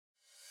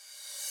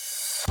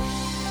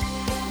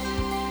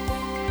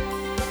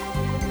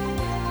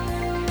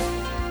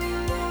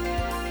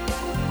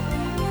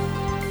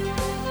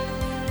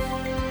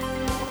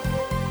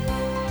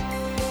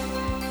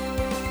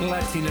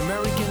Latin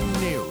American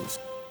news.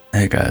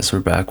 Hey guys, we're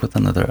back with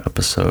another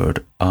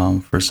episode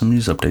for some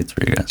news updates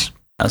for you guys.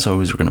 As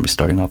always, we're going to be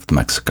starting off with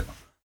Mexico.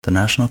 The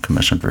National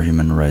Commission for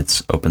Human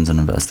Rights opens an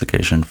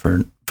investigation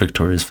for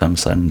Victoria's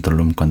femicide in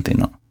Tulum,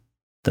 Contino.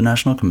 The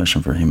National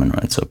Commission for Human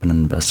Rights opened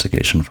an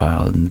investigation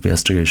filed an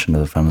investigation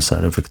of the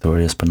femicide of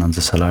Victoria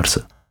Esperanza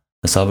Salarce,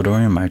 a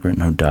Salvadorian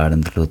migrant who died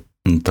in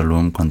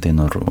Tulum,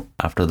 Contino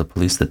after the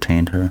police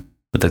detained her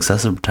with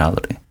excessive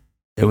brutality.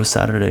 It was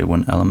Saturday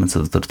when elements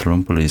of the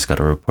Tulum police got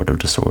a report of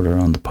disorder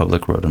on the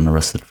public road and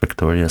arrested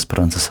Victoria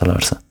Esperanza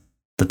Salarce.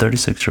 The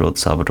 36-year-old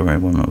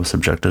Salvadorian woman was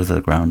subjected to the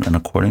ground, and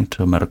according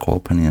to medical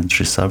opinions,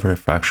 she suffered a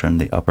fracture in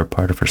the upper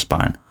part of her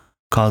spine,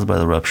 caused by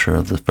the rupture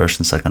of the first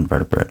and second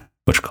vertebrae,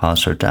 which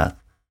caused her death.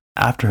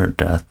 After her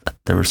death,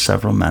 there were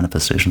several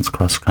manifestations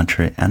across the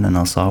country and in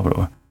El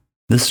Salvador.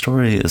 This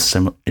story is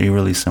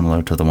eerily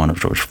similar to the one of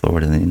George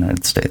Floyd in the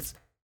United States,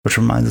 which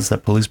reminds us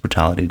that police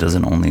brutality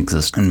doesn't only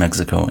exist in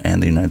Mexico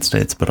and the United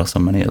States, but also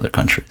many other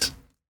countries.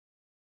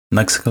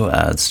 Mexico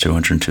adds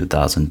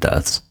 202,000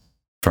 deaths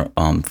for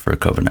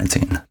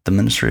COVID-19. The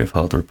Ministry of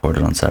Health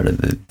reported on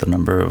Saturday the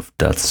number of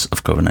deaths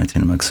of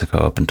COVID-19 in Mexico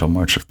up until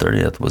March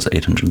 30th was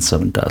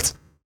 807 deaths,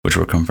 which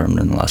were confirmed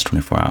in the last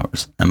 24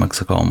 hours. In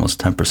Mexico, almost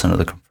 10% of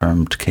the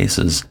confirmed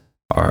cases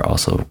are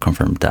also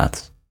confirmed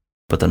deaths.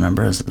 But the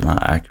number is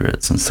not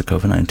accurate, since the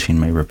COVID-19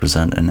 may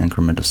represent an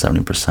increment of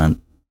 70%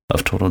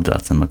 of total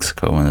deaths in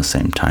Mexico in the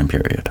same time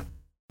period.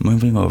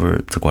 Moving over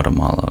to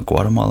Guatemala,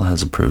 Guatemala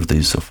has approved the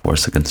use of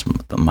force against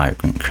the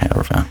migrant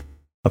caravan.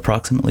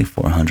 Approximately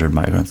 400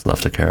 migrants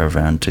left a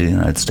caravan to the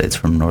United States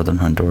from northern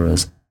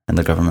Honduras, and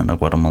the government of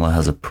Guatemala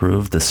has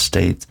approved the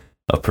state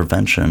of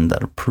prevention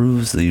that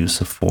approves the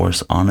use of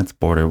force on its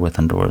border with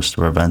Honduras to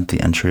prevent the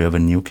entry of a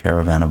new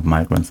caravan of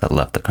migrants that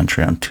left the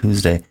country on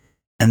Tuesday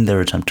in their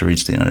attempt to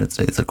reach the United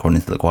States,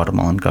 according to the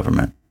Guatemalan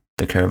government.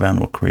 The caravan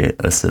will create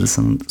a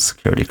citizen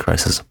security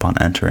crisis upon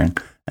entering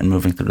and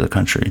moving through the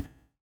country,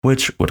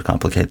 which would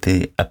complicate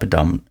the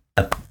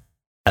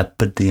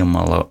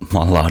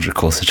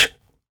epidemiological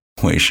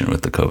situation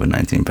with the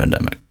COVID-19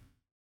 pandemic.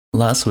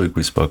 Last week,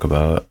 we spoke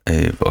about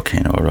a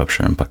volcano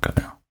eruption in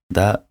Pacaya.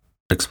 That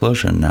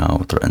explosion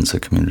now threatens the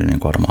community in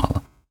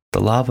Guatemala. The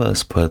lava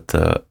has put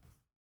the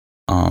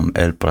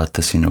El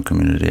Pratesino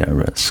community at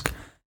risk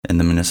in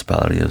the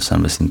municipality of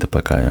San Vicente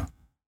Pacaya,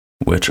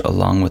 which,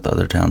 along with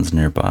other towns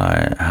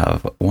nearby,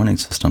 have warning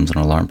systems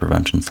and alarm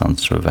prevention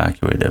zones to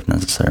evacuate if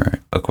necessary.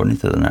 According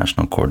to the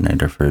National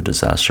Coordinator for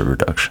Disaster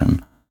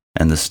Reduction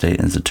and the State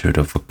Institute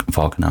of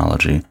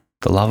Volcanology,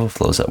 the lava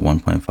flows at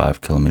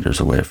 1.5 kilometers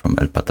away from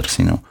El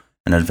Patrocinio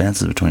and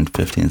advances between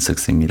 50 and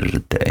 60 meters a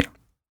day.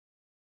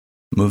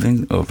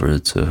 Moving over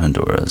to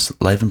Honduras,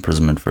 life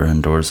imprisonment for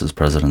Honduras'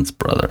 president's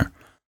brother.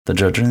 The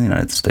judge in the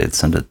United States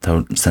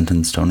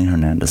sentenced Tony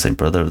Hernandez, a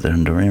brother of the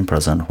Honduran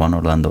president Juan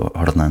Orlando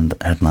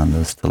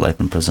Hernandez, to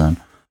life in prison,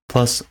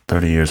 plus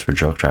 30 years for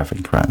drug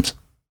trafficking crimes.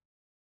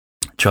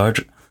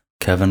 Judge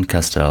Kevin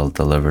Castell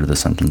delivered the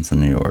sentence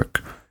in a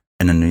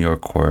New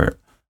York court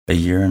a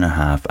year and a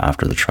half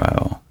after the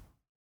trial,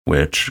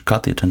 which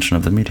caught the attention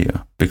of the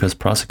media because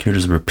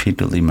prosecutors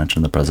repeatedly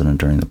mentioned the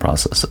president during the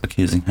process,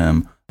 accusing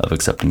him of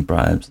accepting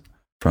bribes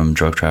from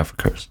drug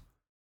traffickers.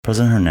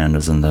 President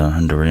Hernandez and the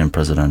Honduran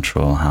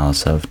Presidential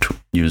House have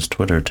used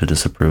Twitter to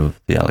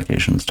disapprove the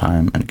allegations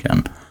time and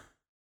again.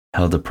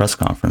 Held a press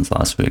conference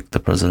last week, the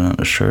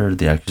president assured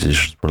the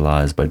accusations were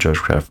lies by drug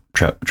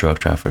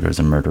traffickers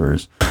and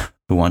murderers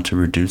who want to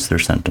reduce their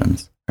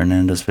sentence.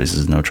 Hernandez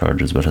faces no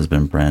charges but has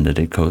been branded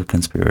a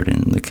co-conspirator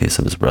in the case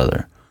of his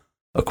brother.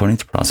 According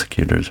to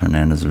prosecutors,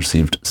 Hernandez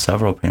received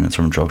several payments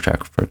from drug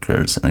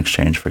traffickers in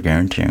exchange for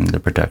guaranteeing the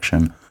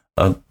protection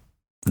of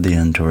the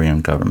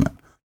Honduran government.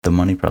 The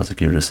money,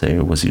 prosecutors say,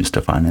 was used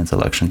to finance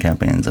election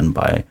campaigns and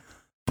buy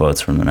votes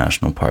from the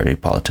National Party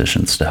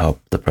politicians to help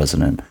the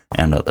president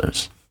and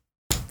others.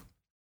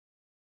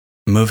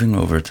 Moving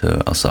over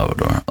to El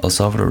Salvador. El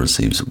Salvador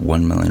receives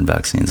 1 million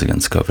vaccines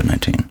against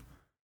COVID-19.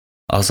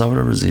 El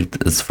Salvador received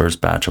its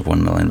first batch of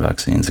 1 million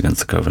vaccines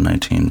against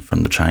COVID-19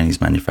 from the Chinese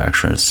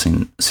manufacturer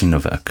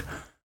Sinovac,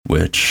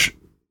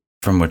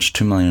 from which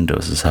 2 million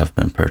doses have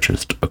been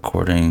purchased,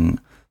 according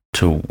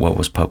to what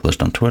was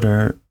published on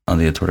Twitter, on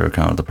the Twitter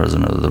account of the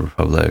President of the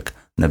Republic,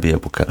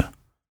 Nayib Bukele.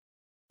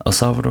 El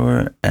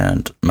Salvador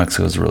and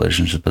Mexico's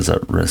relationship is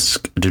at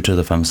risk due to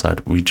the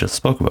femicide we just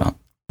spoke about.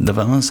 The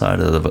femicide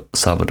of the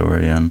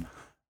Salvadorian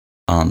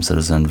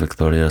citizen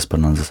Victoria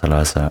Esperanza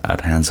Salarce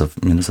at hands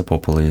of municipal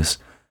police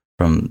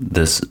from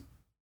this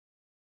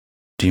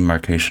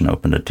demarcation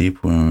opened a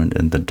deep wound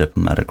in the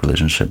diplomatic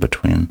relationship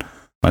between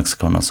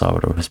Mexico and El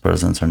Salvador, whose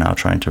presidents are now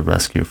trying to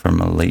rescue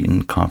from a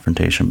latent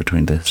confrontation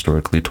between the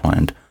historically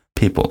twined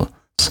peoples.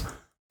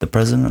 The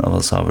president of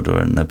El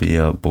Salvador,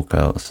 Nayib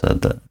Bukele,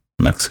 said that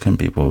Mexican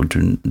people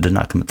did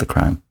not commit the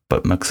crime,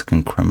 but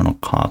Mexican criminal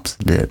cops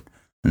did,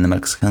 and the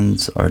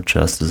Mexicans are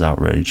just as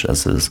outraged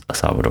as the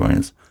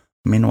Salvadorians.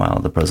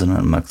 Meanwhile, the president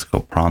of Mexico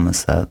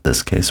promised that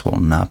this case will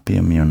not be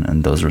immune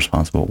and those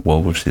responsible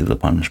will receive the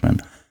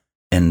punishment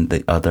in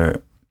the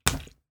other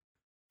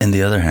In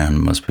the other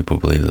hand, most people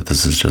believe that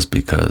this is just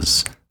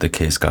because the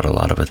case got a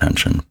lot of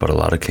attention, but a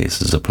lot of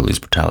cases of police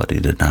brutality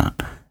did not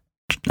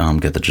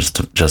get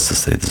the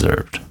justice they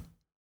deserved.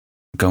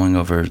 Going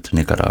over to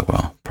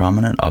Nicaragua,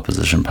 prominent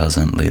opposition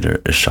peasant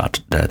leader is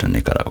shot dead in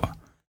Nicaragua.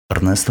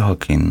 Ernesto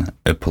Joaquin,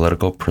 a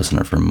political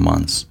prisoner for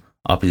months,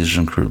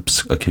 opposition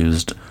groups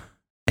accused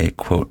a,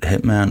 quote,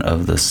 hitman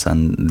of the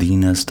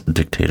Sandinist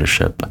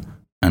dictatorship,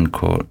 end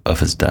quote, of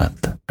his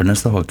death.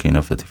 Ernesto Joaquin,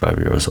 of 55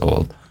 years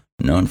old,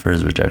 known for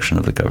his rejection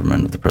of the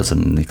government of the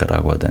president of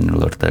Nicaragua,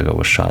 Daniel Ortega,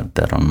 was shot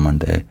dead on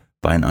Monday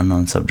by an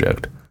unknown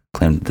subject,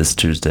 claimed this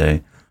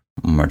Tuesday,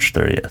 March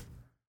 30th.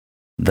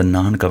 The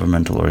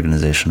non-governmental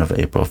organization of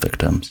April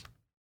Victims.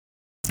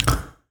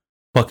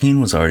 Joaquin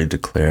was already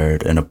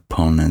declared an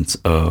opponent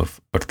of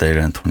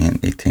Ortega in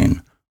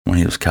 2018 when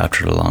he was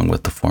captured along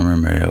with the former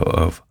mayor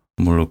of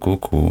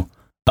Murucucu,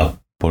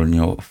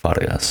 Apolonio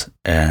Farias,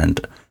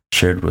 and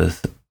shared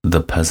with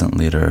the peasant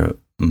leader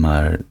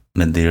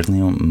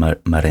Medernio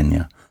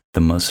Mareña,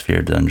 the most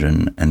feared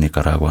dungeon in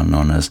Nicaragua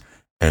known as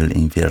El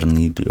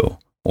Infiernillo,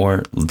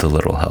 or the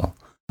Little Hell.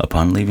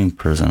 Upon leaving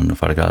prison,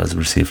 Vargas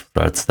received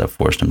threats that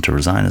forced him to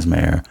resign as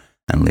mayor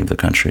and leave the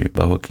country,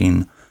 but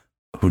Joaquin,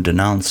 who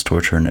denounced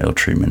torture and ill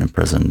treatment in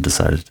prison,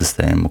 decided to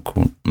stay in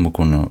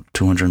Mucuno,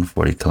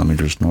 240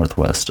 kilometers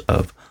northwest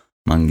of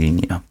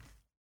Manguinea.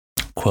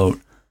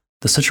 Quote,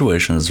 the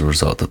situation is a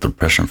result of the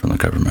repression from the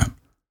government,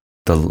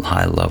 the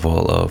high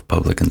level of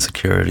public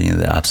insecurity and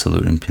the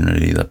absolute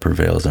impunity that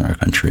prevails in our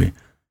country,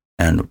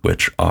 and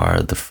which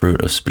are the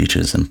fruit of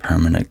speeches and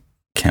permanent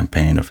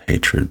campaign of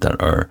hatred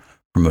that are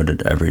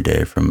promoted every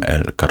day from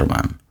El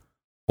Carmen,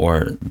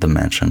 or the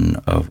mansion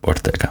of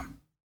Ortega.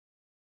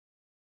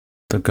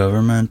 The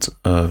government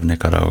of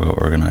Nicaragua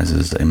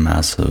organizes a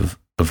massive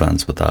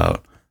events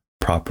without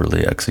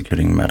properly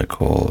executing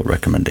medical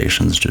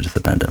recommendations due to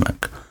the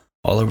pandemic.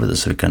 All over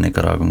this weekend,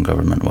 Nicaraguan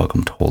government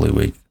welcomed Holy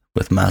Week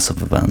with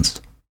massive events,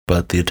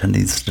 but the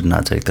attendees did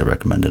not take the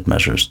recommended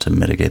measures to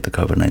mitigate the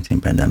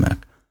COVID-19 pandemic.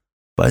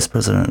 Vice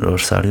President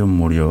Rosario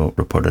Murillo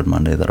reported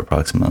Monday that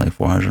approximately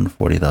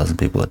 440,000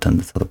 people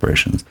attended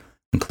celebrations,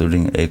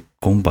 including a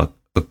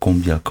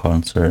cumbia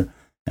concert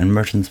and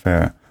merchants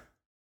fair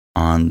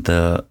on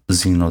the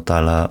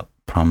Zinotala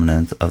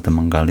promenade of the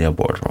Mangalia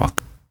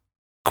Boardwalk.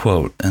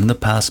 Quote, in the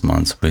past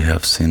months, we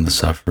have seen the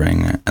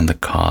suffering and the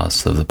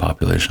cost of the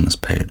population is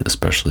paid,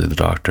 especially the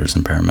doctors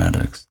and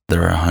paramedics.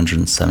 There are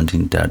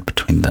 117 dead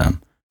between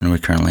them, and we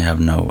currently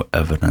have no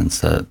evidence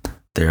that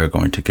they are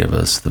going to give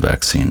us the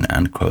vaccine,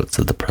 end quote,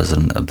 said the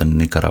president of the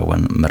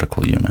Nicaraguan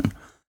Medical Union.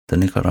 The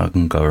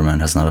Nicaraguan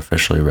government has not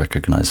officially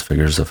recognized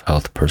figures of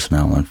health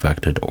personnel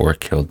infected or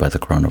killed by the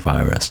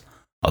coronavirus,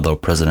 although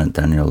President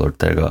Daniel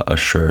Ortega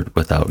assured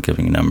without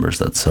giving numbers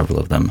that several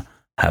of them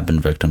have been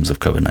victims of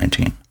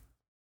COVID-19.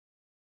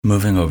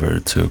 Moving over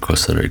to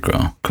Costa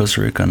Rica.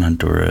 Costa Rica and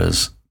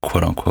Honduras,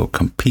 quote-unquote,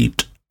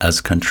 compete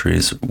as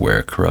countries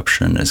where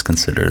corruption is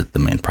considered the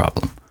main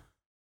problem.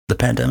 The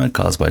pandemic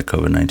caused by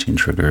COVID-19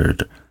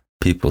 triggered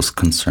people's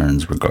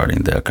concerns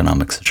regarding the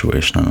economic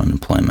situation and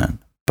unemployment,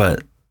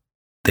 but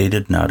they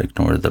did not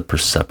ignore the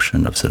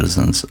perception of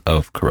citizens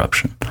of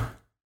corruption.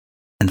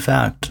 In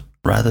fact,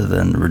 rather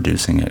than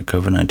reducing it,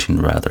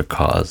 COVID-19 rather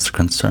caused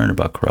concern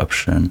about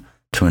corruption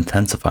to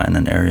intensify in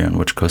an area in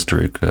which Costa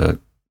Rica,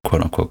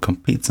 quote-unquote,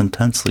 competes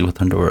intensely with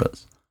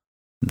Honduras.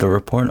 The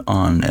report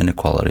on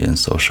inequality and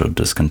social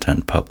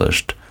discontent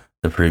published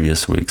the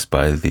previous weeks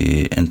by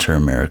the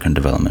Inter-American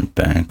Development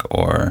Bank,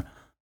 or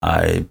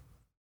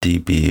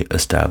IDB,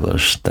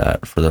 established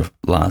that for the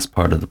last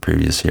part of the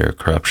previous year,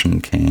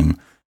 corruption came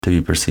to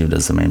be perceived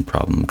as the main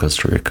problem in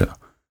Costa Rica.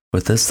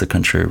 With this, the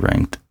country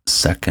ranked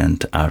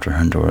second after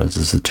Honduras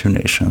as the two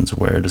nations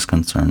where it is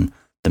concerned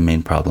the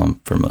main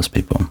problem for most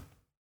people.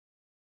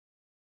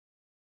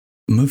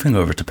 Moving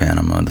over to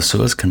Panama, the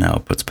Suez Canal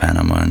puts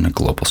Panama in a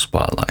global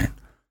spotlight.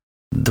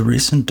 The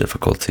recent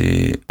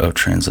difficulty of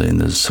translating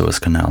the Suez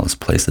Canal has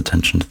placed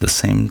attention to the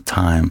same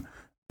time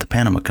the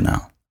Panama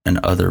Canal and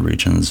other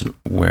regions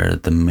where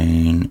the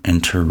main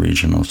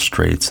interregional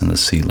straits and the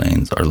sea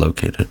lanes are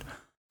located.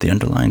 The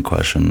underlying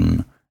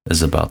question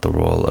is about the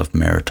role of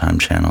maritime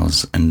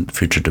channels in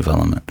future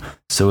development.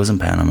 Suez and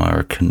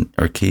Panama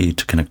are key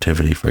to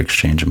connectivity for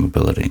exchange and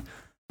mobility.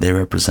 They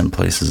represent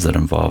places that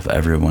involve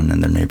everyone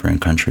in their neighboring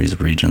countries,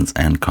 regions,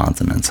 and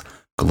continents.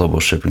 Global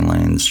shipping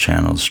lanes,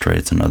 channels,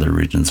 straits, and other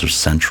regions are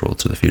central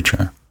to the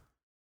future.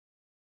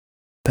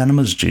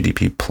 Panama's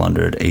GDP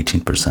plundered 18%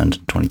 in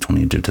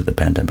 2020 due to the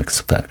pandemic's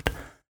effect.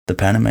 The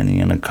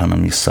Panamanian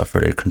economy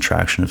suffered a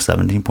contraction of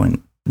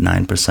 17.9%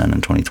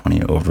 in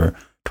 2020 over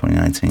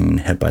 2019,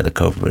 hit by the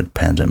COVID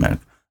pandemic,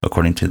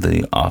 according to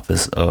the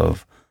Office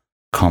of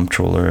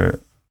Comptroller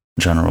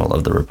General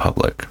of the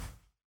Republic.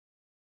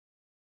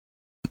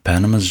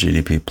 Panama's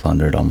GDP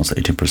plundered almost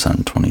 18%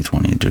 in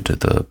 2020 due to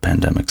the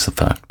pandemic's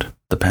effect.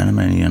 The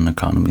Panamanian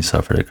economy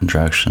suffered a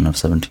contraction of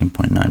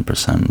 17.9%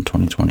 in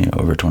 2020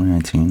 over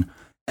 2019,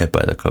 hit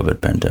by the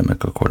COVID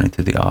pandemic, according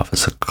to the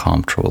Office of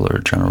Comptroller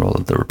General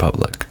of the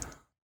Republic.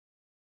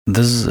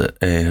 This is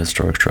a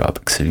historic drop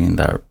exceeding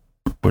that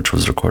which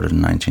was recorded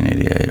in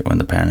 1988 when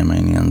the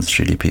Panamanians'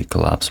 GDP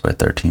collapsed by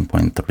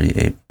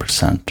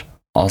 13.38%.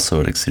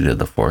 Also, it exceeded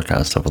the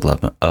forecast of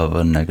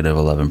a negative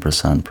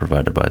 11%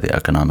 provided by the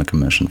Economic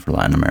Commission for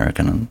Latin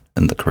America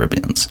and the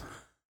Caribbean.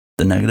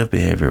 The negative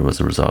behavior was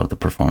a result of the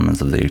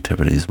performance of the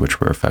activities which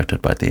were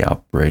affected by the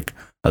outbreak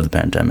of the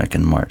pandemic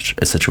in March,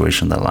 a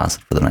situation that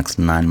lasted for the next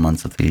 9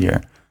 months of the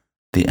year.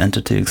 The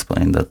entity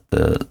explained that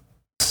the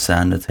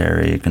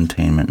sanitary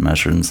containment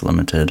measures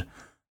limited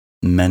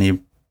many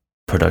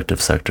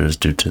productive sectors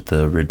due to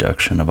the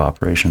reduction of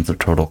operations or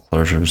total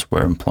closures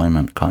where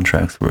employment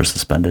contracts were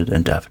suspended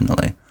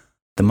indefinitely.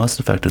 The most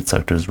affected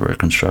sectors were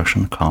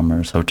construction,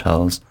 commerce,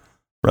 hotels,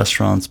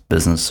 restaurants,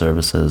 business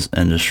services,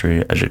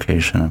 industry,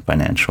 education, and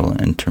financial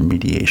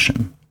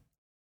intermediation.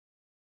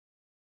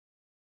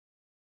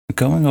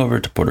 Going over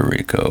to Puerto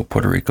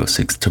Rico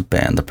seeks to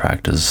ban the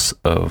practice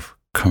of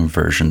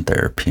conversion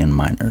therapy in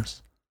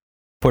minors.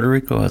 Puerto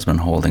Rico has been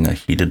holding a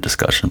heated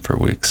discussion for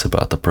weeks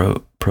about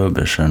the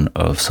prohibition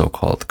of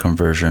so-called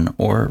conversion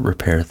or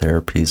repair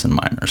therapies in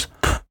minors.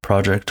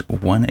 Project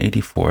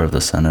 184 of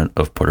the Senate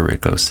of Puerto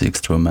Rico seeks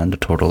to amend a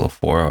total of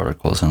 4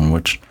 articles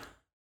into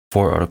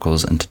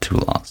 2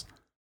 laws: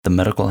 the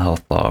Medical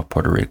Health Law of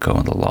Puerto Rico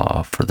and the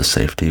Law for the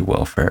Safety,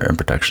 Welfare, and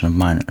Protection of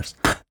Minors.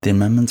 The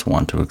amendments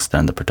want to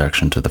extend the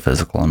protection to the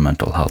physical and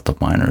mental health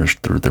of minors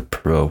through the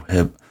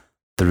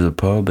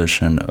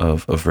prohibition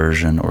of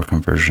aversion or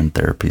conversion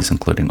therapies,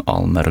 including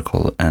all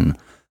medical and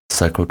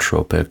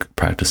psychotropic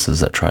practices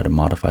that try to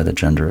modify the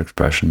gender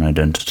expression,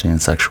 identity,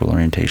 and sexual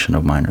orientation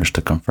of minors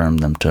to conform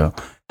them to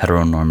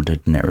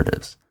heteronormative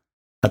narratives.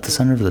 At the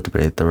center of the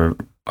debate, there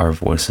are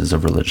voices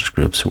of religious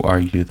groups who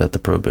argue that the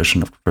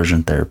prohibition of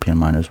conversion therapy in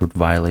minors would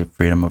violate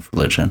freedom of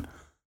religion.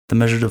 The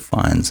measure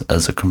defines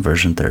as a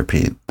conversion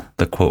therapy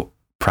the, quote,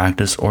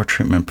 practice or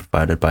treatment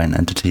provided by an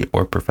entity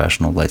or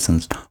professional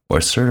licensed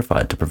or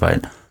certified to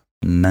provide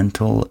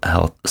mental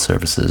health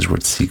services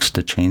which seeks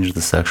to change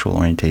the sexual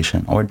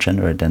orientation or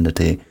gender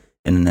identity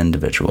in an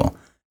individual.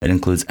 It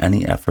includes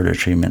any effort or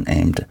treatment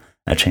aimed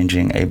at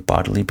changing a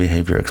bodily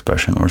behavior,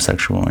 expression, or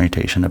sexual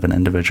orientation of an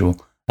individual,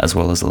 as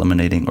well as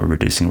eliminating or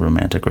reducing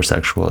romantic or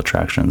sexual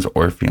attractions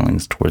or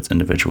feelings towards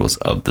individuals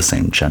of the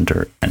same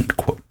gender, end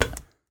quote.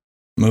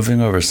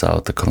 Moving over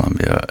south to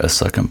Colombia, a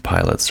second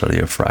pilot study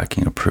of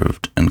fracking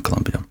approved in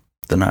Colombia.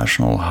 The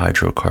National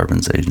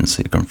Hydrocarbons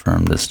Agency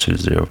confirmed this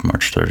Tuesday of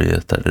March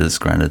 30th that it has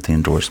granted the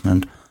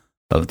endorsement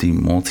of the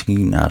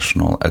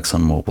multinational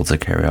ExxonMobil to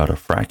carry out a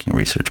fracking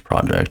research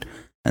project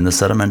in the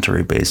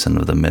sedimentary basin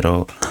of the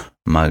Middle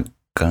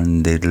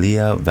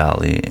Magdalena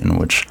Valley, in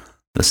which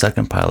the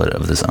second pilot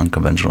of this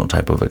unconventional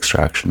type of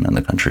extraction in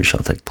the country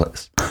shall take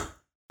place.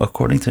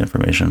 According to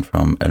information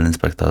from El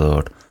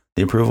Espectador,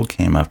 the approval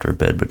came after a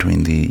bid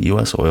between the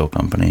U.S. oil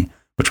company,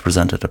 which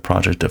presented a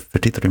project of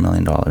 $53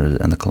 million,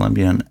 and the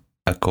Colombian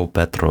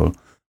Ecopetrol,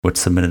 which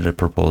submitted a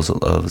proposal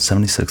of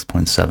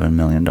 $76.7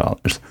 million.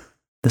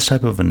 This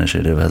type of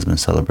initiative has been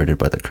celebrated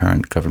by the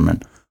current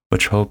government,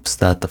 which hopes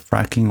that the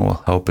fracking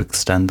will help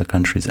extend the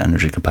country's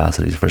energy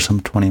capacities for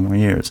some 20 more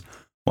years,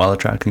 while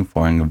attracting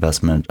foreign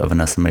investment of an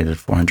estimated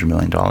 $400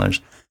 million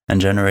and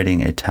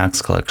generating a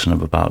tax collection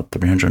of about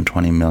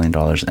 $320 million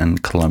in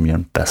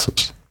Colombian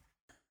pesos.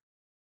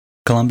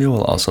 Colombia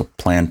will also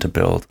plan to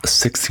build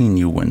 16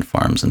 new wind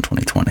farms in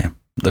 2020.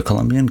 The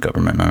Colombian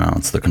government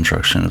announced the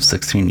construction of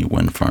 16 new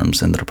wind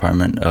farms in the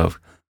department of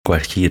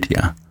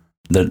Guajira.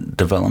 The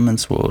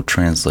developments will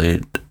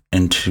translate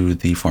into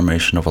the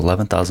formation of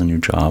 11,000 new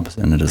jobs,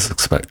 and it is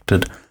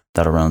expected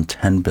that around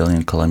 10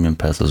 billion Colombian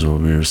pesos will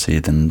be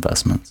received in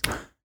investments.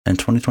 In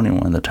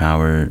 2021, the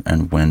tower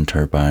and wind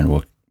turbine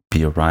will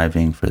be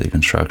arriving for the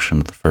construction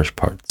of the first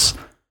parts.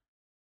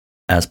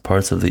 As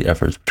parts of the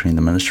efforts between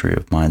the Ministry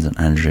of Mines and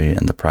Energy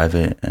and the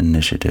private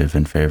initiative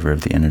in favor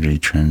of the energy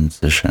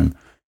transition.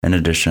 In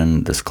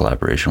addition, this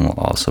collaboration will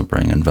also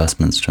bring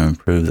investments to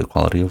improve the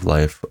quality of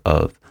life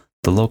of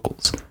the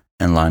locals.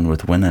 In line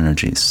with wind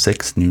energy,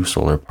 6 new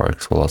solar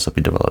parks will also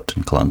be developed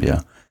in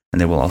Colombia, and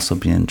they will also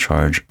be in the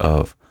charge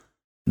of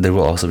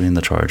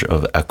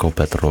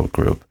Ecopetrol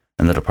Group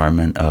in the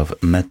department of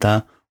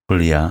Meta,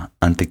 Julia,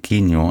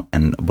 Antioquia,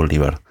 and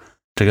Bolívar.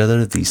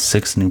 Together, these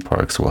 6 new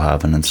parks will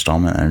have an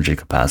installment energy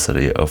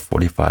capacity of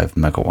 45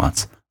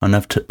 megawatts,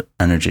 enough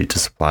energy to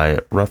supply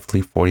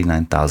roughly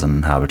 49,000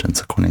 inhabitants,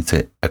 according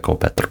to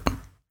Ecopetrol.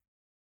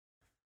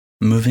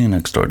 Moving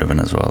next door to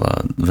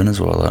Venezuela,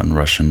 Venezuela and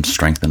Russia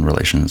strengthened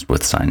relations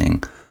with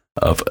signing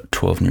of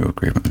 12 new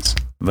agreements.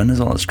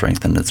 Venezuela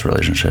strengthened its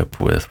relationship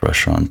with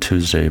Russia on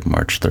Tuesday,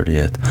 March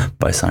 30th,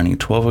 by signing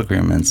 12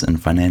 agreements in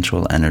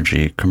financial,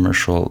 energy,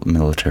 commercial,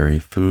 military,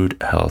 food,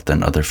 health,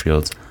 and other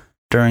fields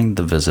during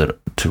the visit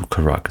to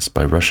Caracas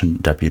by Russian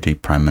Deputy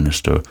Prime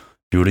Minister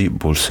Yuri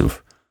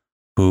Borisov,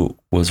 who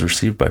was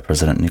received by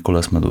President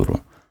Nicolas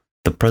Maduro.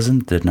 The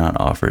president did not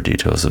offer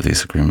details of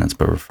these agreements,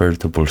 but referred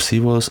to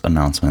Borisov's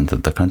announcement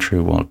that the country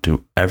will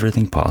do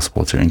everything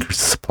possible to increase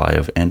the supply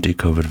of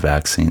anti-COVID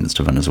vaccines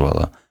to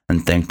Venezuela,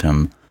 and thanked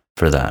him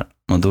for that.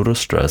 Maduro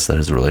stressed that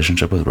his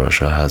relationship with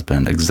Russia has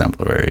been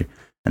exemplary,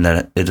 and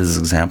that it is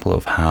an example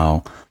of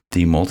how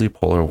the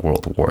multipolar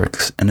world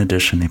works. In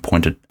addition, he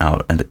pointed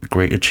out a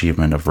great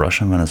achievement of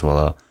Russia and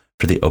Venezuela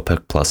for the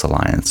OPEC Plus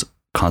alliance,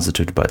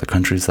 constituted by the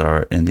countries that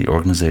are in the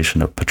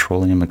Organization of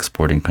Petroleum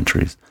Exporting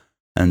Countries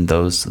and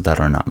those that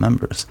are not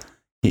members.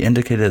 He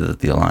indicated that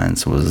the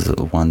alliance was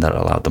the one that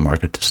allowed the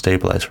market to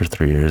stabilize for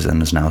 3 years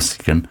and is now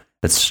seeking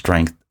its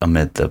strength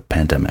amid the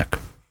pandemic.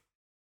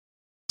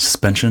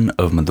 Suspension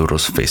of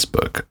Maduro's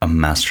Facebook, a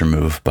master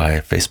move by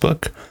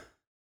Facebook.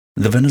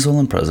 The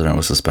Venezuelan president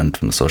was suspended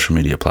from the social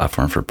media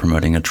platform for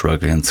promoting a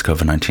drug against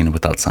COVID-19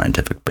 without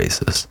scientific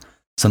basis,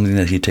 something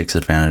that he takes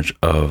advantage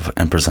of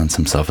and presents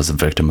himself as a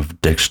victim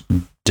of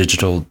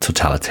digital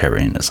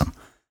totalitarianism.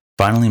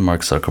 Finally,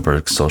 Mark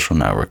Zuckerberg's social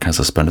network has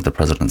suspended the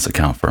president's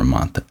account for a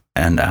month,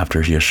 and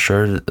after he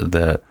assured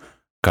that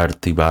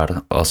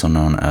Gartibar, also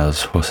known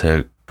as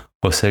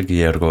Jose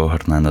Guillermo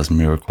Hernandez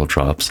Miracle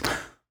Drops,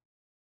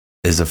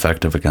 is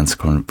effective against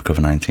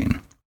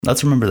COVID-19.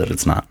 Let's remember that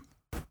it's not.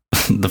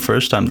 The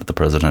first time that the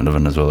president of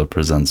Venezuela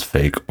presents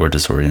fake or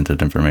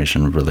disoriented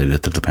information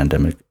related to the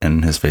pandemic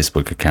in his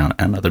Facebook account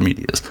and other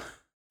medias,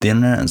 the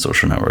internet and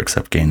social networks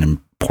have gained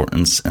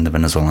importance in the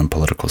Venezuelan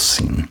political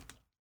scene,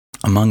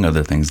 among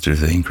other things due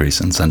to the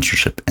increase in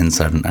censorship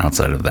inside and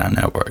outside of that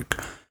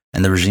network.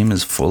 And the regime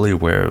is fully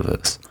aware of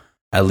this.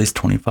 At least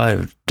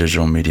 25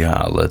 digital media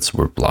outlets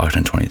were blocked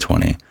in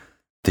 2020,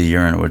 the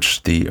year in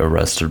which the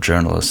arrest of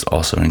journalists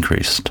also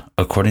increased,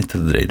 according to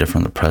the data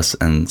from the Press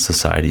and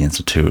Society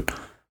Institute.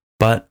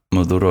 But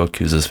Maduro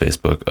accuses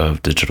Facebook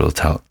of digital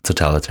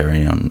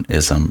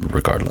totalitarianism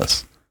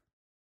regardless.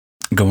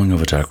 Going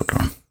over to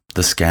Ecuador,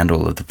 the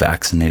scandal of the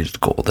vaccinated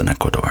gold in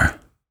Ecuador.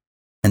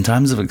 In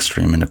times of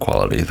extreme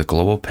inequality, the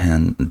global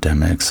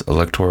pandemic's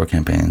electoral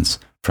campaigns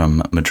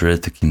from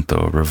Madrid to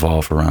Quito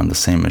revolve around the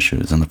same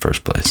issues in the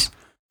first place.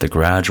 The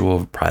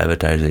gradual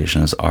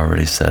privatization is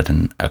already set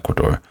in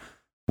Ecuador,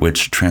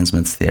 which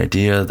transmits the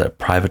idea that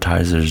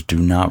privatizers do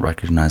not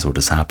recognize what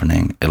is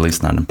happening, at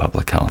least not in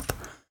public health.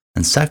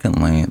 And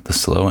secondly, the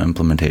slow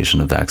implementation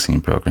of the vaccine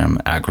program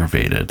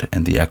aggravated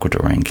in the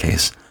Ecuadorian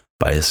case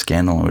by a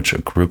scandal in which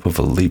a group of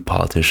elite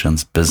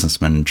politicians,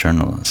 businessmen, and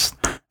journalists,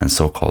 and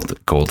so-called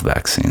gold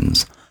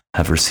vaccines,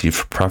 have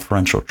received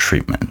preferential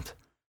treatment.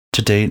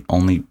 To date,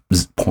 only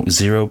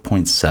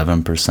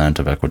 0.7%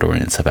 of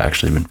Ecuadorians have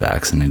actually been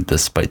vaccinated,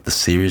 despite the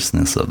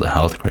seriousness of the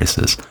health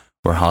crisis,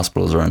 where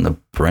hospitals are on the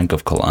brink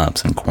of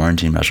collapse and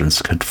quarantine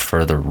measures could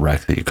further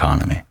wreck the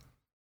economy.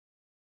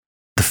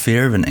 The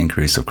fear of an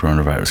increase of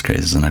coronavirus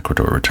cases in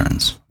Ecuador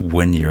returns,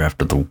 1 year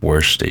after the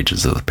worst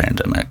stages of the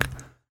pandemic.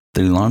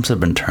 The alarms have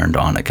been turned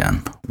on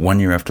again, 1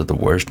 year after the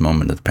worst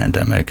moment of the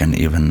pandemic and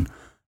even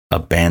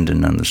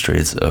abandoned on the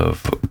streets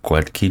of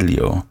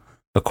Guayaquil.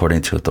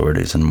 According to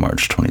authorities in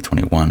March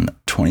 2021,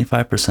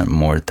 25%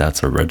 more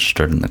deaths are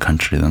registered in the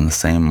country than the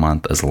same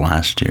month as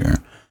last year,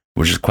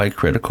 which is quite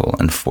critical,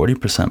 and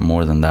 40%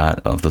 more than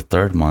that of the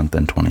third month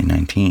in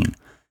 2019.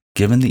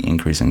 Given the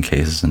increase in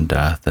cases and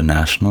death, the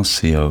National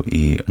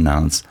COE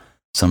announced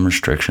some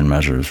restriction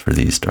measures for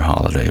the Easter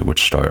holiday,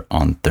 which start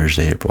on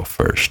Thursday, April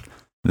 1st.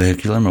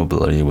 Vehicular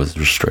mobility was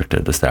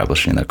restricted,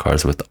 establishing that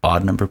cars with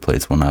odd number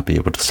plates will not be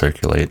able to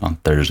circulate on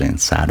Thursday and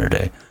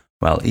Saturday,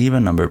 while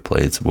even number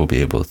plates will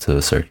be able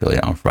to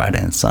circulate on Friday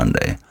and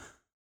Sunday.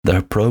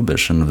 The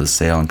prohibition of the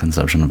sale and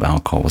consumption of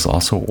alcohol was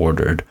also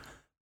ordered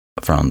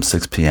from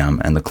 6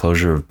 p.m., and the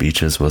closure of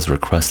beaches was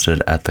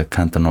requested at the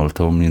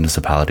Cantonorto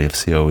municipality of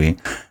COE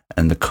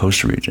and the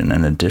coast region.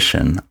 In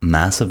addition,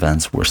 mass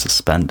events were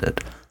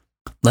suspended.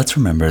 Let's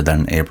remember that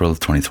in April of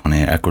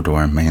 2020,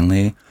 Ecuador,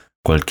 mainly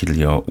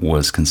Guayaquil,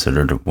 was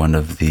considered one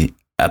of the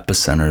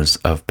epicenters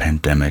of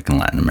pandemic in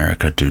Latin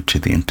America due to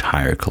the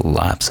entire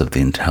collapse of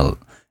the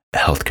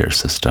healthcare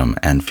system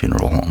and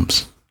funeral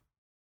homes.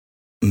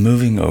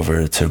 Moving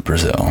over to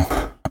Brazil,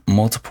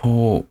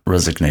 multiple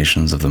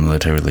resignations of the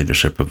military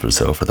leadership of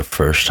Brazil for the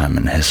first time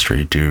in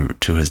history due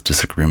to his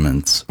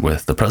disagreements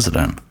with the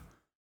president.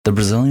 The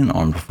Brazilian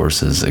armed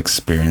forces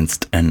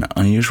experienced an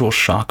unusual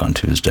shock on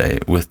Tuesday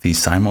with the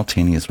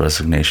simultaneous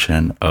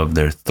resignation of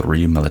their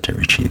 3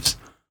 military chiefs,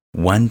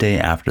 1 day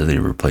after the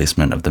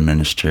replacement of the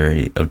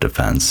Ministry of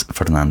Defense,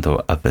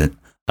 Fernando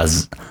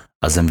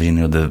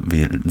Azevedo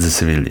de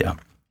Sevilla.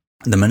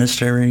 The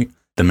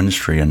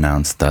ministry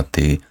announced that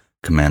the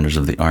commanders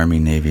of the Army,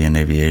 Navy, and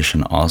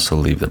Aviation also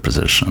leave the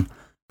position.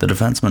 The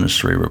Defense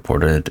Ministry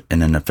reported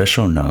in an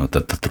official note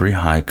that the 3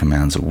 high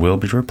commands will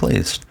be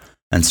replaced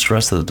and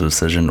stressed that the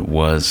decision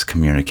was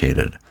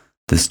communicated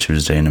this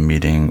Tuesday in a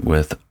meeting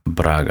with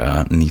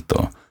Braga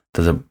Neto.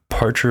 The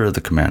departure of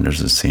the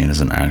commanders is seen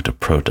as an act of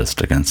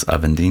protest against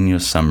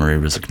Avedinho's summary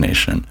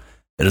resignation.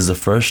 It is the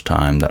first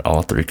time that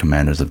all 3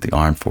 commanders of the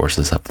armed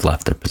forces have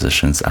left their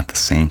positions at the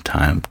same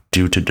time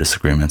due to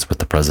disagreements with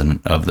the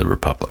President of the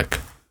Republic.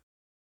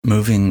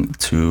 Moving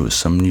to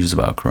some news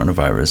about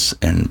coronavirus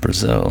in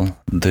Brazil,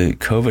 the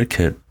COVID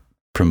kit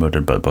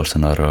promoted by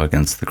Bolsonaro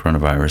against the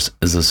coronavirus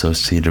is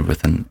associated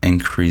with an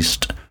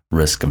increased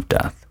risk of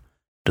death.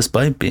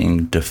 Despite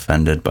being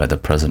defended by the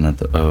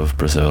president of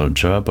Brazil,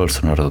 Jair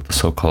Bolsonaro, the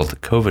so-called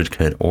COVID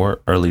kit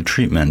or early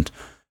treatment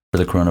for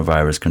the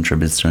coronavirus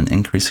contributes to an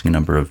increasing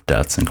number of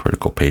deaths in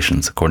critical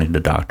patients, according to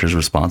doctors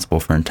responsible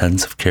for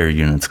intensive care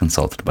units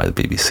consulted by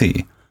the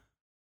BBC.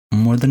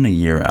 More than a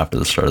year after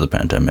the start of the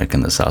pandemic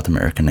in the South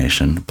American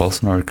nation,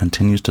 Bolsonaro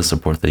continues to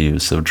support the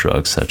use of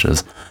drugs such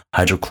as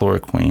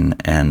hydrochloroquine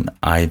and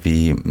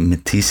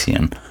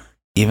ivermectin,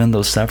 even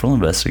though several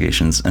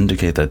investigations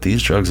indicate that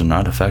these drugs are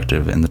not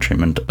effective in the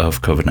treatment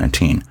of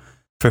COVID-19.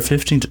 For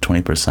 15 to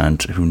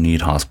 20% who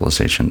need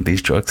hospitalization,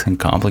 these drugs can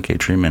complicate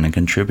treatment and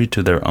contribute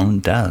to their own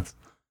deaths.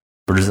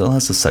 Brazil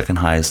has the second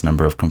highest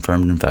number of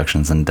confirmed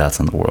infections and deaths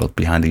in the world,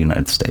 behind the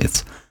United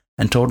States.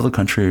 In total, the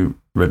country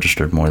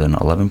registered more than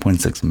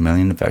 11.6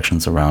 million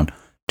infections, around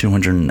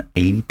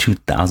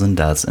 282,000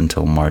 deaths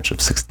until March of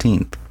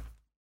 16th.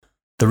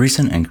 The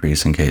recent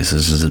increase in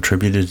cases is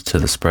attributed to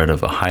the spread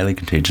of a highly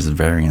contagious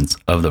variant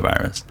of the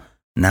virus.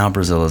 Now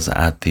Brazil is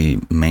at the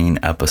main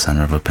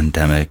epicenter of a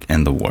pandemic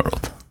in the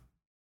world.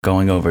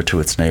 Going over to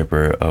its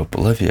neighbor of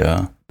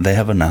Bolivia, they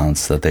have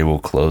announced that they will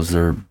close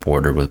their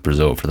border with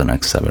Brazil for the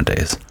next 7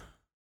 days.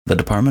 The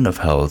Department of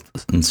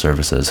Health and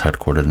Services,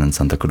 headquartered in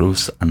Santa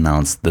Cruz,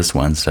 announced this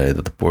Wednesday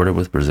that the border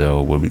with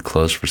Brazil will be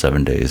closed for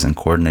 7 days in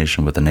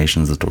coordination with the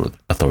nation's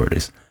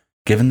authorities,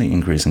 given the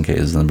increase in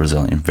cases in the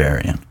Brazilian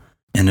variant.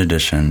 In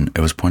addition,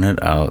 it was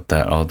pointed out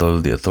that although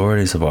the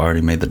authorities have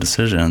already made the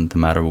decision, the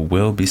matter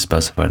will be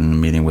specified in a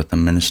meeting with the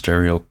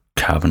ministerial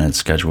cabinet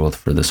scheduled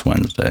for this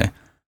Wednesday,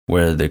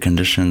 where the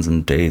conditions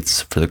and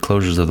dates for the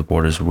closures of the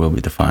borders will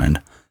be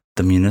defined.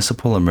 The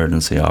Municipal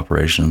Emergency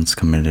Operations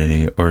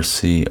Committee, or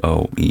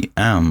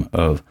COEM,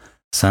 of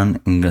San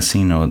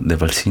Ignacio de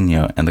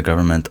Valsinha and the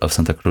government of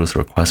Santa Cruz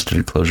requested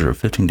a closure of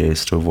 15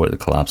 days to avoid the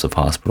collapse of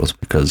hospitals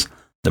because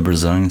the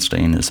Brazilian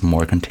strain is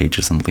more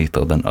contagious and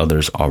lethal than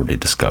others already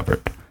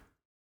discovered.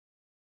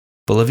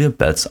 Bolivia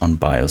bets on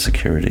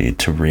biosecurity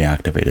to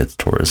reactivate its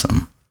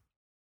tourism.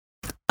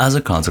 As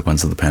a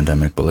consequence of the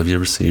pandemic, Bolivia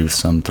received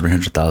some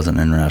 300,000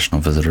 international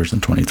visitors in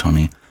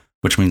 2020,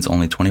 which means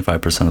only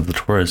 25% of the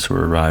tourists who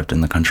arrived in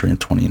the country in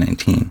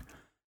 2019.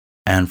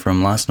 And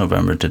from last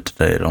November to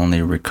today, it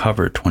only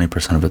recovered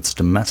 20% of its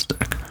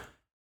domestic.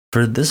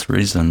 For this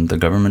reason, the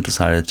government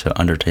decided to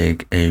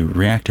undertake a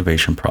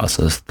reactivation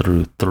process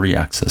through 3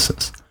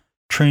 axes: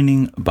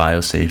 training,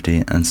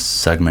 biosafety, and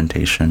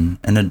segmentation,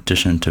 in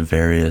addition to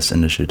various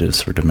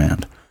initiatives for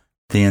demand.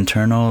 The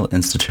internal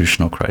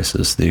institutional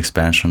crisis, the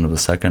expansion of the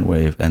second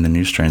wave, and the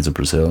new strains of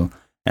Brazil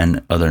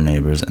and other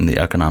neighbors, and the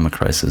economic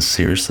crisis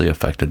seriously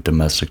affected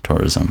domestic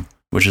tourism,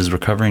 which is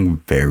recovering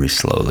very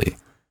slowly.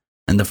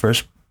 In the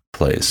first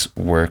place,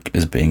 work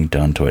is being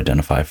done to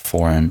identify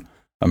foreign,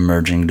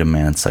 emerging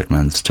demand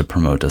segments to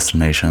promote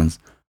destinations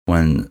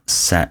when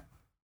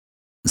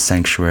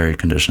sanctuary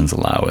conditions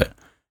allow it.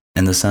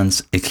 In the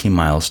sense, a key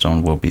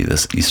milestone will be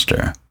this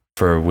Easter,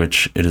 for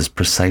which it is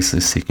precisely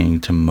seeking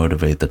to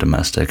motivate the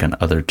domestic and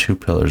other 2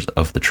 pillars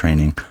of the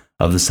training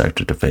of the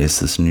sector to face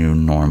this new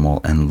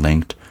normal, and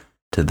linked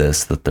to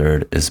this, the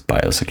third is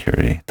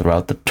biosecurity.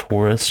 Throughout the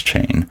tourist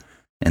chain,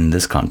 in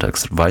this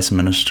context, Vice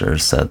Minister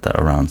said that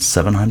around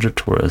 700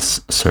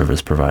 tourist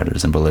service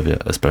providers in Bolivia,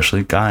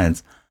 especially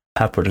guides,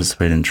 have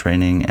participated in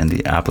training and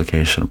the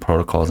application of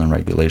protocols and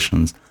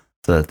regulations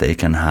so that they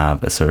can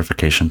have a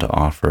certification to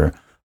offer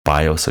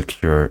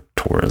biosecure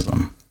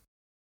tourism.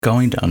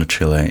 Going down to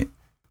Chile,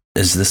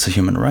 is this a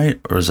human right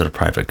or is it a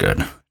private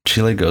good?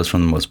 Chile goes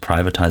from the most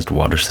privatized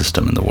water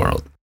system in the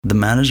world. The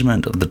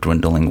management of the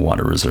dwindling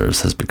water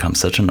reserves has become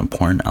such an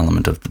important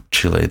element of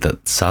Chile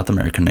that South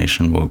American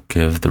nation will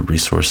give the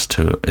resource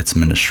to its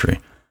ministry.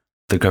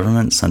 The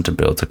government sent a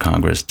bill to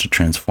Congress to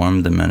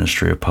transform the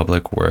Ministry of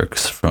Public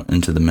Works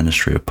into the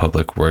Ministry of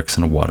Public Works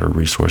and Water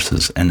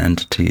Resources, an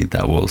entity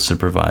that will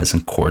supervise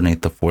and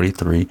coordinate the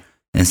 43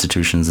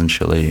 institutions in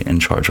Chile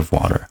in charge of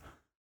water.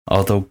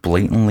 Although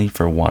blatantly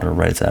for water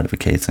rights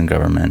advocates and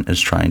government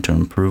is trying to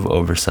improve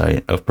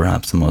oversight of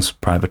perhaps the most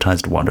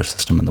privatized water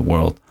system in the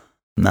world,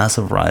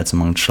 massive riots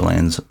among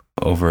Chileans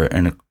over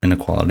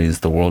inequalities,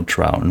 the world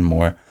drought, and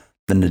more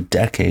than a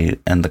decade,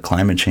 and the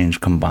climate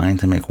change combined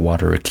to make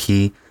water a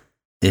key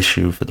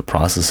issue for the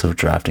process of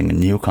drafting a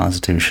new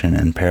constitution,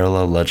 and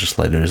parallel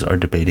legislators are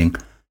debating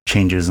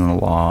changes in the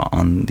law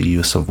on the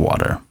use of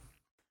water.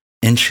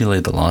 In Chile,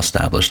 the law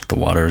established that the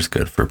water is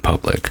good for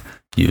public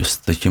use.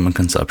 The human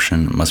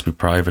consumption must be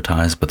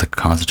privatized, but the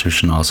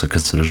constitution also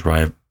considers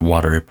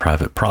water a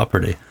private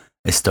property.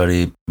 A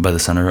study by the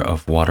Center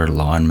of Water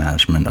Law and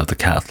Management of the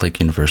Catholic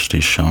University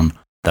has shown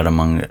that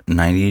among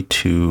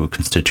 92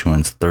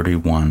 constituents,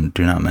 31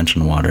 do not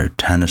mention water,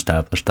 10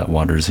 establish that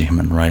water is a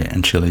human right,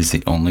 and Chile is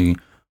the only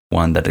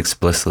one that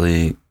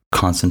explicitly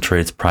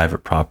concentrates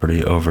private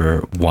property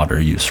over water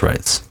use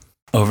rights.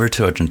 Over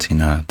to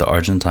Argentina, the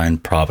Argentine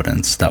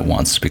province that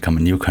wants to become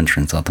a new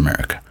country in South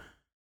America.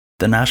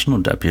 The National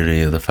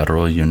Deputy of the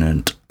Federal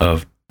Unit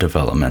of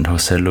Development,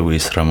 Jose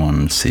Luis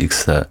Ramon,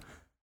 seeks that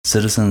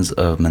citizens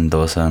of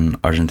Mendoza and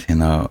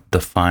Argentina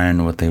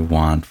define what they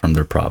want from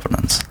their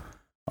province.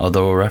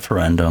 Although a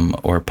referendum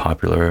or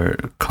popular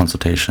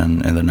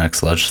consultation in the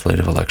next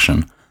legislative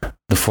election,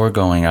 the before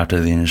going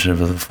after the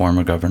initiative of the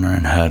former governor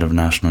and head of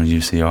National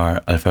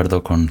UCR, Alfredo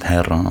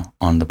Conterro,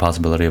 on the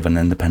possibility of an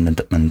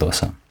independent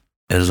Mendoza.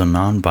 It is a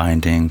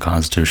non-binding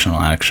constitutional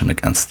action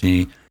against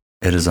the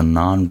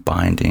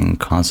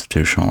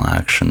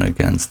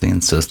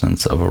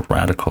insistence of a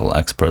radical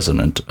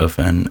ex-president of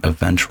an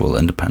eventual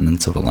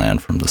independence of a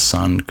land from the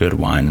sun, good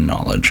wine, and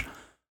knowledge,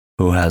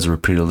 who has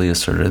repeatedly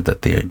asserted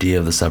that the idea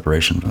of the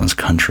separation from his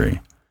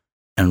country.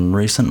 In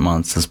recent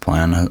months, this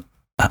plan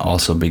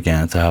also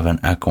began to have an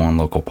echo in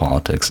local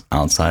politics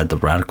outside the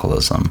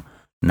radicalism,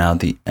 now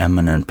the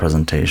eminent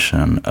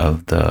presentation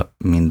of the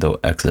Mindo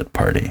Exit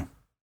Party.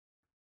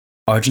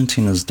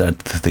 Argentina's debt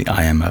to the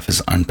IMF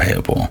is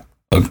unpayable,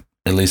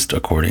 at least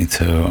according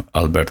to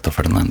Alberto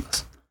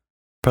Fernandez.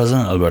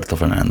 President Alberto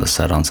Fernandez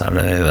said on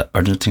Saturday that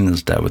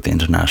Argentina's debt with the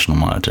International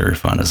Monetary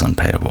Fund is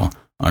unpayable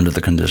under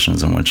the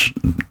conditions in which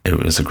it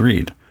was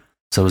agreed,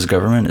 so his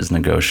government is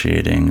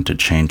negotiating to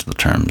change the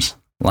terms.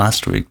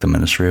 Last week, the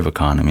Ministry of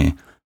Economy,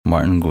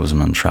 Martin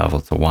Guzman,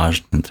 traveled to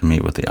Washington to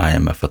meet with the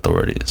IMF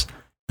authorities.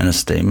 In a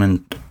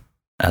statement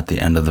at the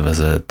end of the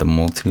visit, the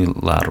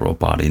multilateral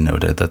body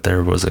noted that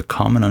there was a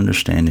common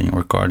understanding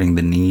regarding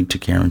the need to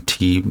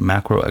guarantee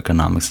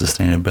macroeconomic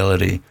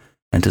sustainability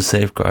and to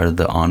safeguard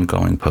the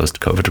ongoing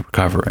post-COVID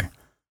recovery.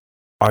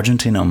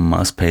 Argentina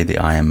must pay the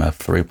IMF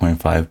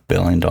 $3.5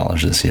 billion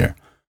this year,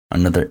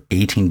 another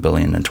 $18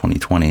 billion in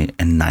 2020,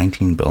 and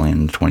 $19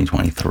 billion in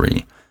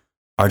 2023.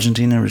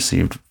 Argentina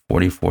received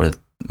 $44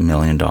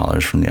 million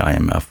from the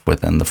IMF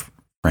within the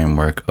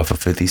framework of a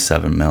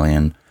 $57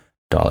 million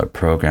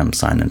program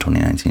signed in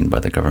 2019 by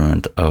the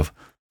government of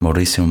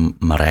Mauricio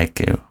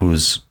Macri,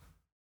 whose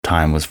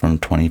time was from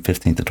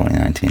 2015 to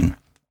 2019,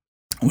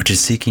 which is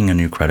seeking a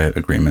new credit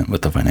agreement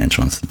with the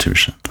financial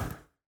institution.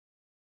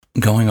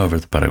 Going over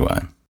to Paraguay.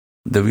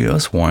 The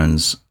U.S.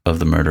 warns of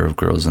the murder of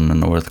girls in the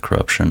North,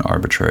 corruption,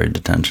 arbitrary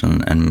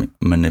detention, and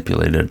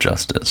manipulated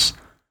justice.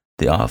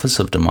 The Office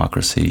of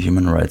Democracy,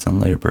 Human Rights,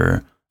 and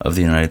Labor of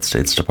the United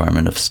States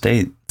Department of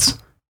State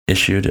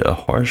issued a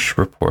harsh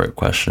report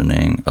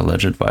questioning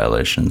alleged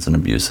violations and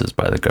abuses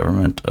by the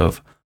government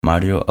of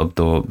Mario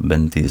Abdo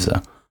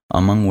Bendiza,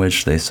 among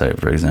which they cite,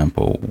 for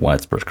example,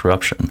 widespread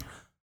corruption,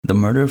 the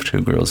murder of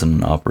 2 girls in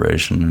an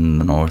operation in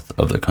the north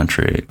of the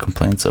country,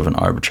 complaints of an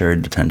arbitrary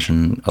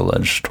detention,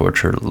 alleged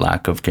torture,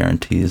 lack of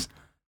guarantees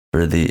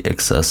for the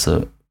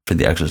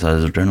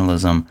exercise of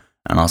journalism,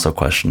 and also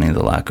questioning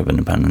the lack of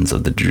independence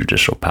of the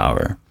judicial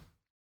power.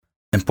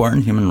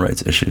 Important human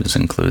rights issues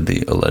include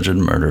the alleged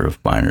murder of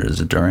minors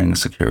during a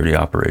security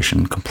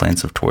operation,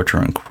 complaints of torture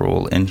and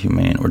cruel,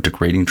 inhumane, or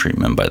degrading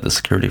treatment by the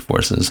security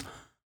forces,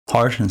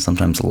 harsh and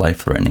sometimes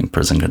life-threatening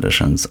prison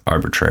conditions,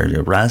 arbitrary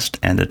arrest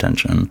and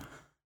detention,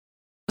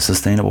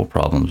 sustainable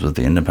problems with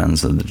the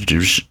independence of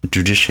the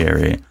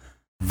judiciary,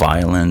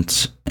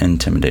 violent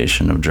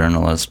intimidation of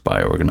journalists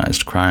by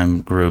organized crime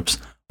groups,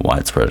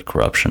 widespread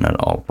corruption at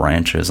all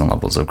branches and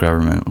levels of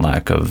government,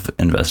 lack of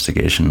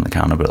investigation and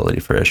accountability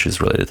for issues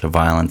related to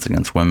violence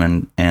against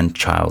women and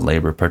child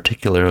labor,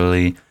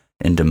 particularly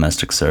in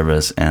domestic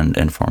service and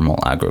informal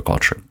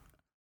agriculture,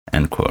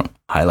 end quote,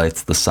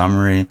 highlights the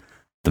summary,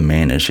 the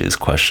main issues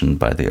questioned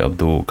by the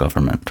Abdo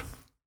government.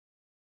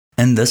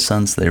 In this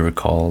sense, they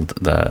recalled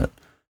that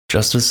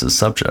justice is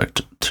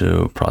subject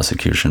to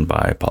prosecution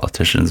by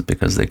politicians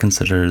because they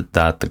consider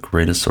that the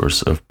greatest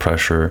source of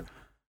pressure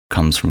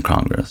comes from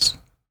Congress.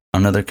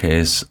 Another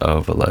case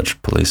of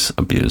alleged police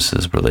abuse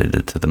is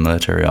related to the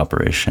military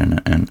operation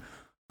in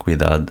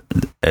Ciudad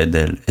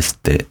del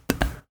Este,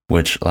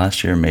 which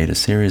last year made a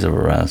series of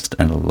arrests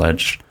and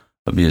alleged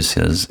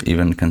abuses,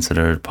 even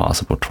considered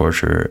possible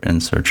torture in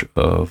search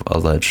of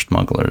alleged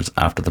smugglers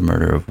after the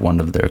murder of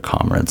one of their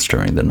comrades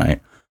during the night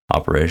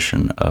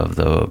operation of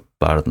the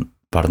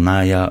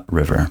Parnaya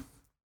River.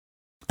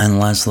 And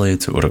lastly,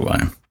 to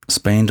Uruguay.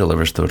 Spain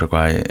delivers to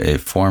Uruguay a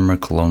former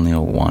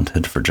colonial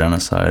wanted for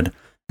genocide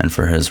and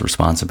for his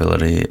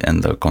responsibility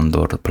in the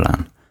Condor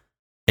Plan.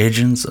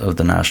 Agents of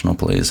the National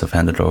Police have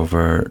handed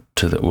over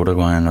to the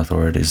Uruguayan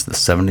authorities the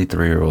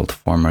 73-year-old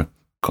former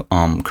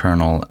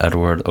Colonel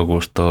Edward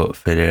Augusto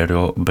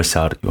Ferrero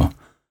Bessario,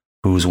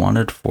 who was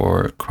wanted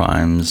for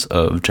crimes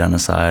of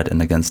genocide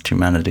and against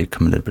humanity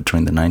committed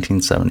between the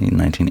 1970s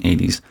and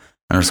 1980s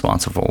and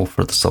responsible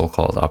for the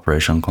so-called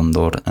Operation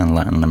Condor in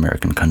Latin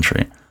American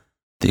country.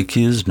 The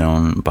accused,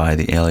 known by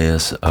the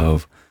alias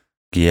of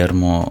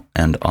Guillermo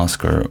and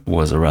Oscar,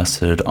 was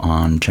arrested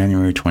on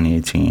January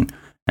 2018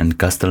 in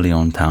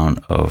Castellon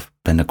town of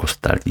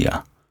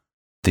Penacostalía.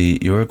 The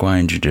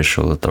Uruguayan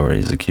judicial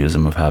authorities accuse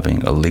him of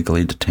having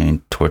illegally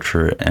detained,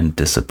 tortured, and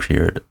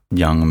disappeared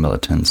young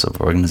militants of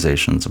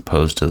organizations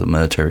opposed to the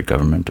military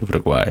government of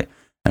Uruguay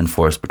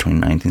enforced between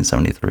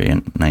 1973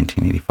 and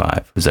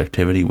 1985, whose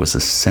activity was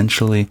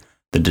essentially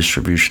the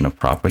distribution of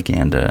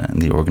propaganda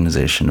and the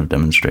organization of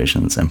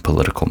demonstrations and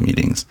political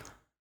meetings.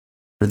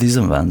 For these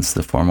events,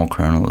 the former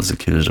colonel is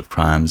accused of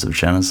crimes of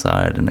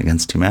genocide and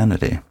against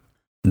humanity.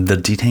 The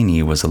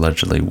detainee was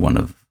allegedly one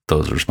of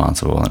those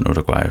responsible in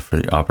Uruguay for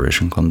the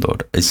Operation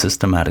Condor, a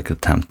systematic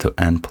attempt to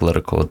end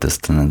political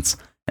dissidence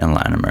in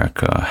Latin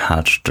America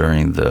hatched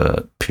during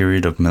the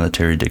period of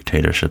military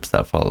dictatorships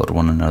that followed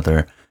one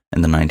another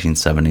in the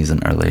 1970s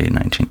and early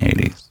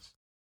 1980s.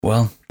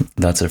 Well,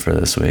 that's it for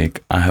this week.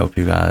 I hope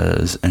you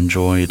guys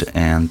enjoyed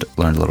and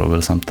learned a little bit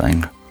of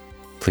something.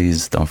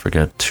 Please don't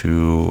forget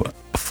to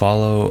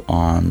follow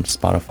on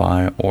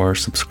Spotify or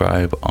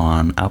subscribe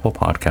on Apple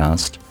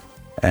Podcast.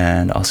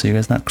 And I'll see you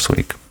guys next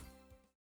week.